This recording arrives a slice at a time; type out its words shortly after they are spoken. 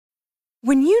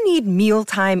When you need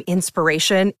mealtime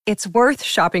inspiration, it's worth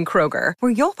shopping Kroger,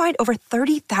 where you'll find over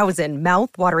 30,000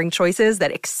 mouth-watering choices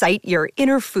that excite your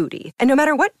inner foodie. And no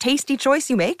matter what tasty choice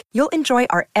you make, you'll enjoy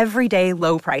our everyday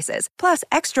low prices, plus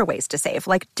extra ways to save,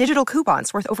 like digital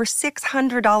coupons worth over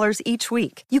 $600 each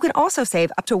week. You can also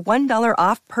save up to $1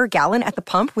 off per gallon at the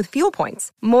pump with fuel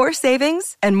points. More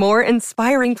savings and more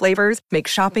inspiring flavors make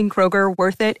shopping Kroger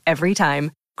worth it every time.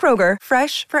 Kroger,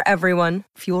 fresh for everyone.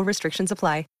 Fuel restrictions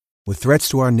apply. With threats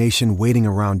to our nation waiting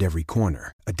around every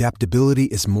corner, adaptability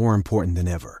is more important than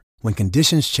ever. When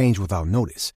conditions change without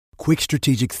notice, quick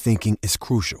strategic thinking is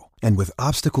crucial. And with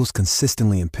obstacles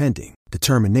consistently impending,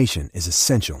 determination is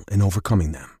essential in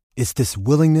overcoming them. It's this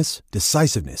willingness,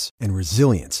 decisiveness, and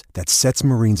resilience that sets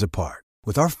Marines apart.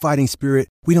 With our fighting spirit,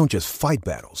 we don't just fight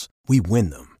battles, we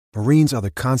win them. Marines are the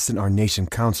constant our nation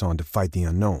counts on to fight the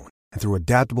unknown. And through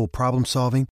adaptable problem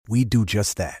solving, we do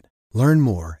just that. Learn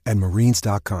more at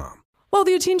marines.com. Well,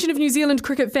 the attention of New Zealand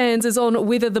cricket fans is on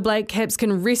whether the Blackcaps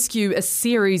can rescue a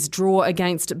series draw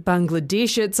against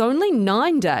Bangladesh. It's only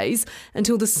 9 days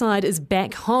until the side is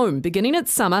back home, beginning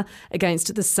its summer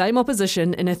against the same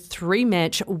opposition in a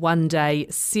 3-match one-day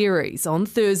series. On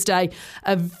Thursday,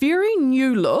 a very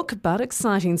new look but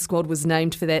exciting squad was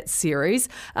named for that series,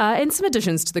 and some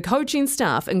additions to the coaching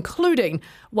staff, including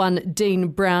one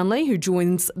Dean Brownlie, who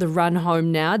joins the run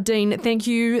home now. Dean, thank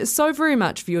you so very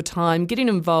much for your time. Getting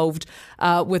involved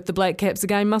with the Blackcaps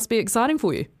again must be exciting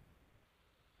for you.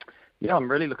 Yeah,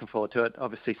 I'm really looking forward to it.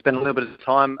 Obviously, spent a little bit of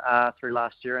time through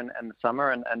last year and the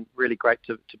summer, and really great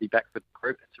to be back with the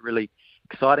group. It's a really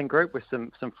exciting group with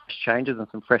some fresh changes and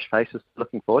some fresh faces.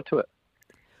 Looking forward to it.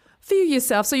 For you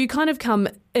yourself, so you kind of come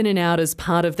in and out as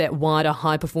part of that wider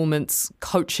high-performance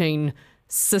coaching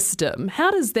system.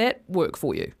 How does that work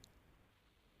for you?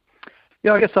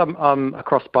 Yeah, I guess I'm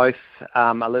across both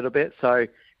a little bit. So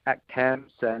at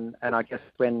camps and I guess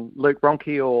when Luke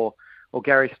Ronke or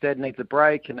Gary Stead needs a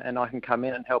break and I can come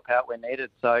in and help out where needed.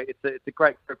 So it's a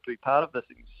great group to be part of. There's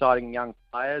exciting young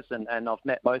players and I've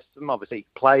met most of them, obviously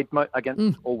played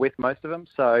against or with most of them.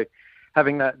 So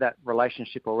having that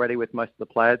relationship already with most of the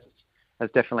players has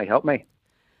definitely helped me.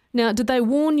 Now, did they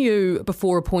warn you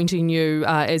before appointing you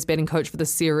as batting coach for the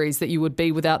series that you would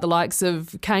be without the likes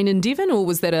of Kane and Devon, or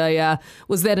was that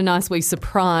a nice wee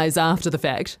surprise after the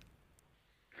fact?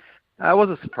 It was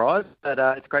a surprise, but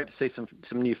it's great to see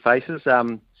some new faces.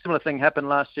 Similar thing happened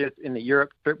last year in the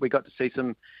Europe trip. We got to see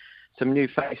some new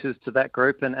faces to that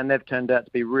group, and they've turned out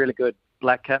to be really good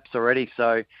Blackcaps already.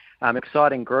 So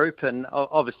exciting group, and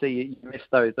obviously you miss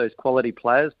those quality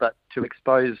players, but to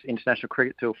expose international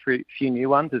cricket to a few new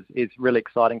ones is really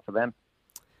exciting for them.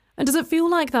 And does it feel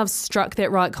like they've struck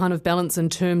that right kind of balance in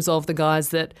terms of the guys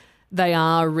that they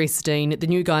are resting, the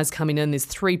new guys coming in? There's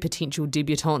 3 potential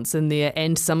debutants in there,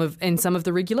 and some of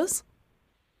the regulars.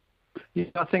 Yeah,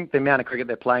 I think the amount of cricket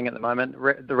they're playing at the moment,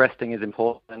 the resting is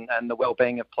important, and the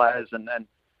well-being of players and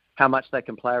how much they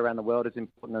can play around the world is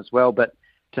important as well. But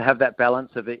to have that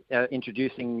balance of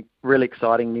introducing really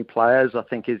exciting new players, I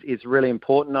think is really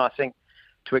important. I think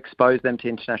to expose them to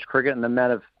international cricket, and the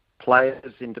amount of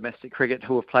players in domestic cricket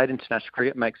who have played international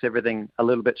cricket makes everything a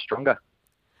little bit stronger.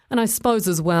 And I suppose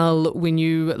as well, when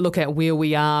you look at where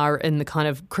we are in the kind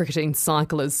of cricketing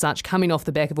cycle as such, coming off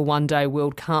the back of a one-day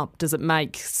World Cup, does it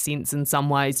make sense in some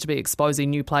ways to be exposing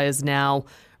new players now,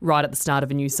 right at the start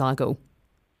of a new cycle?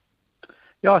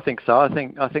 Yeah, I think so. I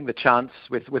think the chance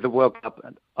with the World Cup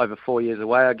over 4 years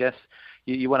away, I guess,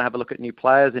 you want to have a look at new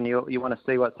players and you want to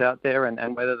see what's out there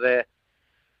and whether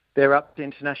they're up to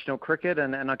international cricket,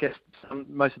 and I guess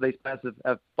most of these players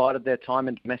have bided their time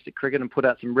in domestic cricket and put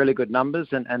out some really good numbers,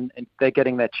 and they're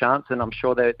getting their chance, and I'm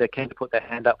sure they're keen to put their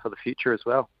hand up for the future as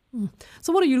well.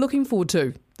 So what are you looking forward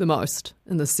to the most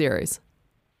in this series?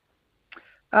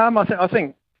 I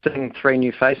think seeing 3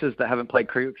 new faces that haven't played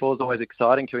cricket before is always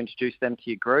exciting to introduce them to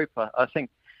your group. I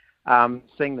think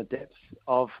seeing the depth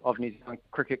of New Zealand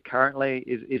cricket currently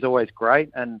is always great,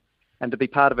 and to be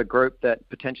part of a group that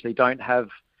potentially don't have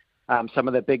some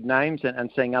of the big names and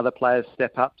seeing other players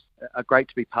step up are great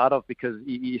to be part of, because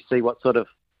you see what sort of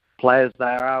players they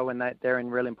are when they're in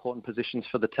really important positions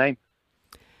for the team.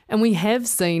 And we have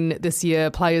seen this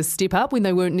year players step up when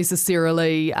they weren't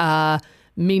necessarily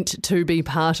meant to be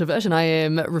part of it. And I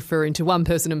am referring to one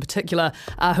person in particular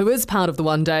who is part of the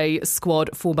one-day squad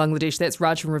for Bangladesh. That's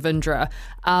Rachin Ravindra.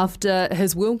 After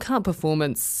his World Cup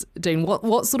performance, Dean,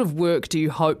 what sort of work do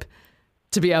you hope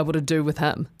to be able to do with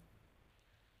him?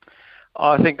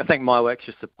 I think my work's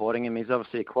just supporting him. He's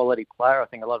obviously a quality player. I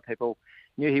think a lot of people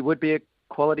knew he would be a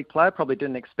quality player. Probably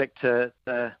didn't expect to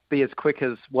be as quick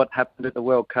as what happened at the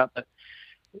World Cup. But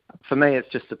for me, it's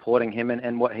just supporting him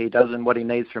and what he does and what he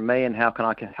needs from me, and how can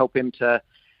I help him to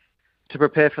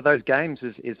prepare for those games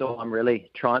is all I'm really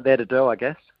trying there to do, I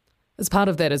guess. As part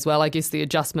of that as well, I guess the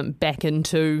adjustment back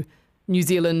into New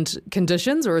Zealand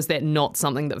conditions, or is that not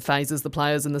something that phases the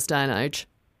players in this day and age?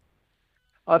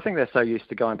 I think they're so used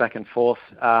to going back and forth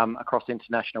across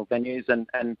international venues,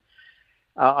 and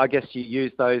I guess you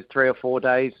use those 3 or 4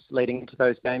 days leading into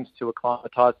those games to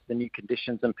acclimatise to the new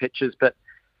conditions and pitches. But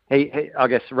I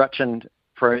guess Rachin,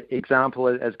 for example,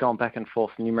 has gone back and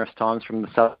forth numerous times from the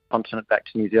subcontinent back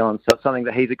to New Zealand. So it's something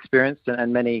that he's experienced,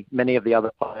 and many of the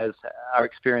other players are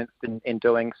experienced in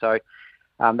doing. So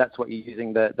that's what you're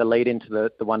using the lead into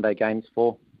the one-day games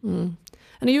for. Mm.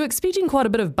 And are you expecting quite a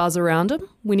bit of buzz around him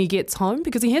when he gets home?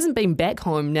 Because he hasn't been back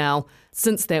home now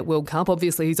since that World Cup.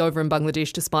 Obviously, he's over in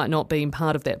Bangladesh despite not being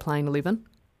part of that playing 11.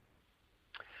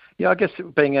 Yeah, I guess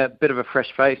being a bit of a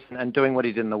fresh face and doing what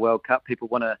he did in the World Cup, people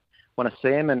want to see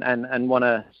him and want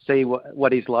to see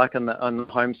what he's like on the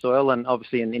home soil, and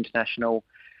obviously in international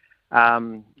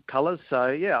colours. So,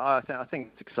 yeah, I think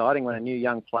it's exciting when a new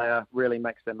young player really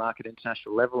makes their mark at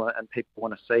international level and people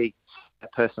want to see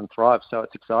that person thrive. So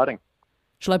it's exciting.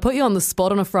 Shall I put you on the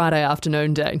spot on a Friday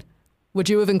afternoon, Dane? Would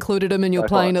you have included him in your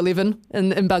playing 11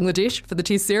 in Bangladesh for the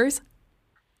Test series?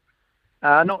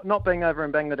 Not being over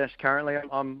in Bangladesh currently.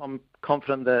 I'm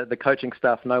confident the coaching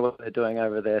staff know what they're doing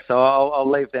over there. So I'll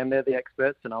leave them. They're the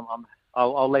experts, and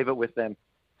I'll leave it with them.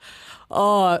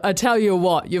 Oh, I tell you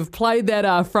what, you've played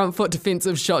that front foot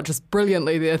defensive shot just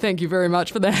brilliantly there. Thank you very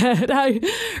much for that. Hey,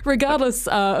 regardless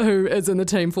who is in the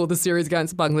team for the series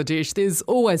against Bangladesh, there's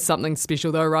always something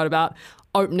special though, right, about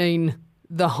opening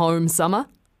the home summer?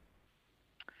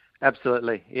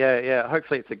 Absolutely. Yeah.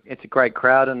 Hopefully it's a great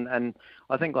crowd, and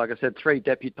I think, like I said, 3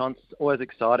 debutants, always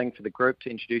exciting for the group to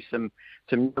introduce some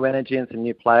new energy and some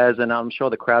new players, and I'm sure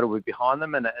the crowd will be behind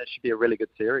them, and it should be a really good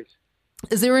series.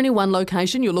 Is there any one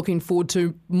location you're looking forward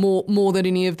to more than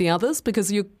any of the others?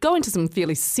 Because you're going to some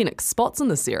fairly scenic spots in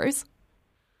the series.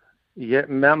 Yeah,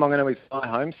 Mount Maunganui is my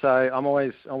home, so I'm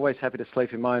always happy to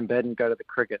sleep in my own bed and go to the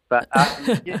cricket. But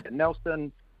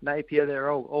Nelson, Napier,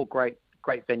 they're all great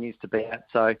venues to be at.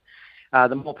 So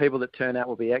the more people that turn out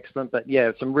will be excellent. But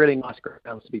yeah, some really nice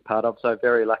grounds to be part of. So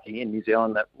very lucky in New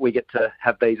Zealand that we get to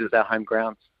have these as our home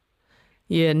grounds.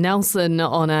 Yeah, Nelson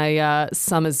on a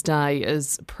summer's day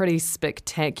is pretty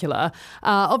spectacular.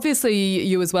 Obviously,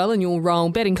 you as well in your role,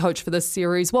 batting coach for this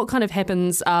series. What kind of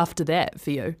happens after that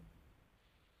for you?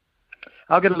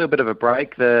 I'll get a little bit of a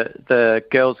break. The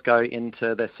girls go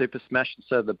into their Super Smash, and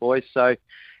so do the boys. So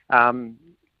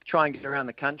try and get around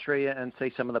the country and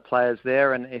see some of the players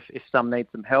there, and if some need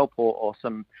some help or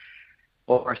some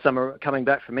are coming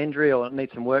back from injury or need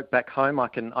some work back home, I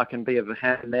can be of a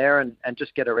hand there and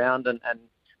just get around and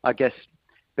I guess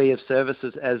be of service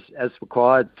as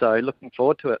required. So looking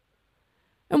forward to it.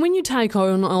 And when you take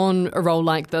on a role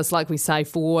like this, like we say,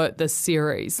 for this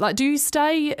series, do you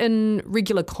stay in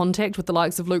regular contact with the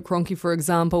likes of Luke Ronke, for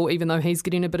example, even though he's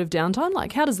getting a bit of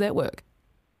downtime? How does that work?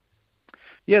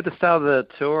 Yeah, at the start of the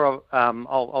tour,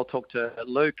 I'll talk to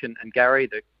Luke and Gary,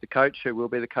 the coach, who will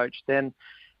be the coach then,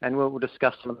 and we'll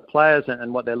discuss some of the players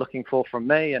and what they're looking for from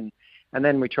me, and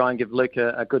then we try and give Luke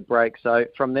a good break. So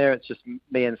from there, it's just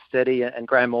me and Steady and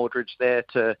Graham Aldridge there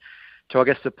to I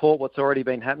guess support what's already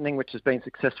been happening, which has been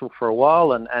successful for a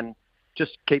while, and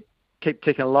just keep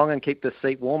ticking along and keep the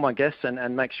seat warm, I guess,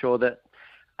 and make sure that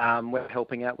we're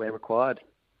helping out where required.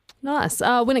 Nice.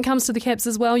 When it comes to the Caps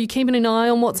as well, you keeping an eye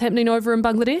on what's happening over in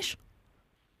Bangladesh?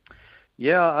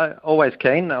 Yeah, I always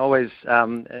keen. Always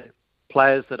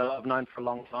players that I've known for a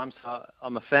long time, so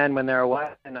I'm a fan when they're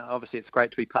away, and obviously it's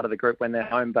great to be part of the group when they're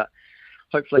home, but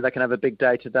hopefully they can have a big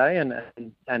day today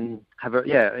and have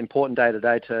a important day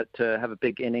today to have a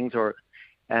big innings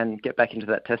and get back into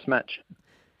that test match.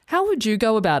 How would you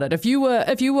go about it? If you were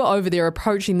over there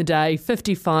approaching the day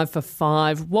 55 for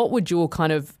 5, what would your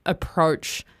kind of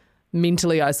approach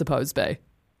mentally, I suppose, be?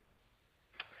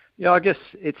 Yeah, I guess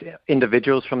it's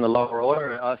individuals from the lower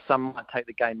order. Some might take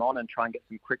the game on and try and get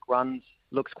some quick runs.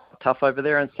 Looks quite tough over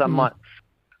there, and some might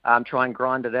try and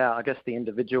grind it out. I guess the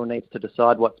individual needs to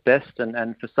decide what's best,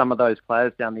 and for some of those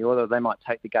players down the order, they might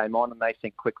take the game on and they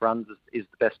think quick runs is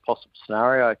the best possible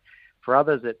scenario. For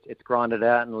others, it's grind it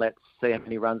out and let's see how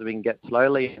many runs we can get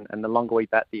slowly, and the longer we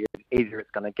bat, the easier it's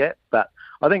going to get. But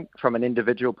I think from an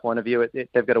individual point of view,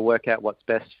 they've got to work out what's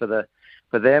best for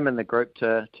them and the group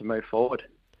to move forward.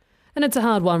 And it's a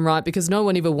hard one, right? Because no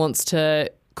one ever wants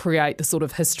to create the sort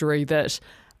of history that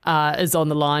is on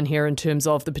the line here in terms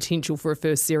of the potential for a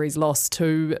first series loss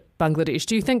to Bangladesh.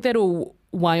 Do you think that'll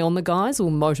weigh on the guys or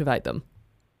motivate them?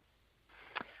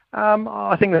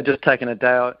 I think they're just taking a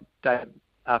day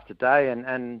after day,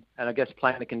 and I guess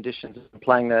playing the conditions and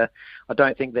playing I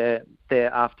don't think they're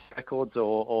after records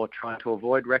or trying to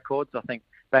avoid records. I think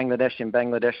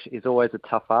Bangladesh is always a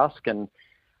tough ask, and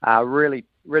really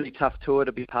tough tour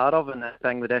to be part of, and that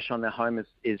Bangladesh on their home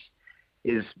is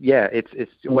it's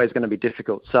always going to be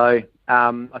difficult. So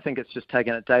I think it's just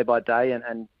taking it day by day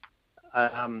and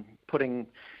putting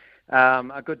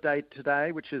a good day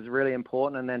today, which is really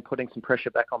important, and then putting some pressure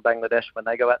back on Bangladesh when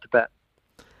they go out to bat.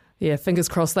 Yeah, fingers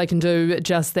crossed they can do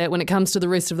just that. When it comes to the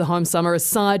rest of the home summer,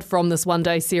 aside from this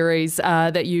one-day series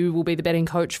that you will be the batting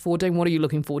coach for, Dean, what are you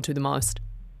looking forward to the most?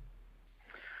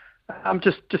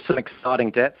 Just some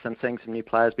exciting depth and seeing some new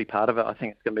players be part of it. I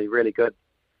think it's going to be really good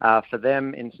for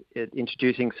them in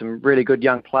introducing some really good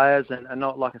young players and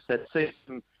not, like I said, see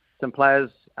some players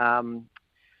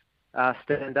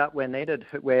stand up where needed,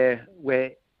 where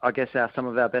I guess some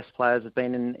of our best players have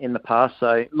been in the past.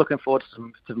 So looking forward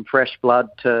to some fresh blood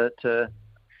to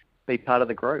be part of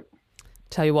the group.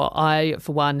 Tell you what, I,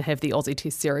 for one, have the Aussie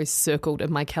Test Series circled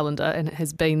in my calendar, and it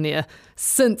has been there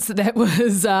since that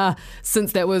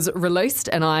was released,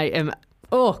 and I am...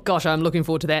 Oh, gosh, I'm looking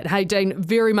forward to that. Hey, Dean,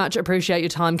 very much appreciate your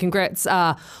time. Congrats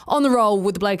on the roll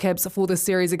with the Blackcaps for this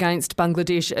series against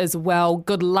Bangladesh as well.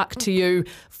 Good luck to you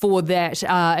for that,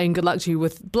 and good luck to you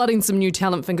with blooding some new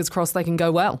talent. Fingers crossed they can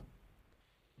go well.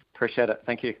 Appreciate it.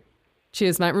 Thank you.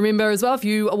 Cheers, mate. Remember as well, if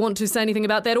you want to say anything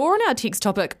about that or on our text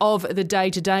topic of the day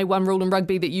today, one rule in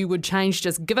rugby that you would change,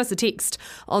 just give us a text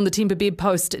on the Temper Bed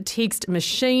Post text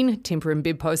machine. Temper and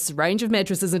Bed Post's range of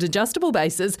mattresses and adjustable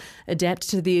bases adapt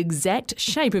to the exact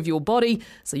shape of your body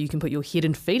so you can put your head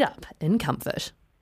and feet up in comfort.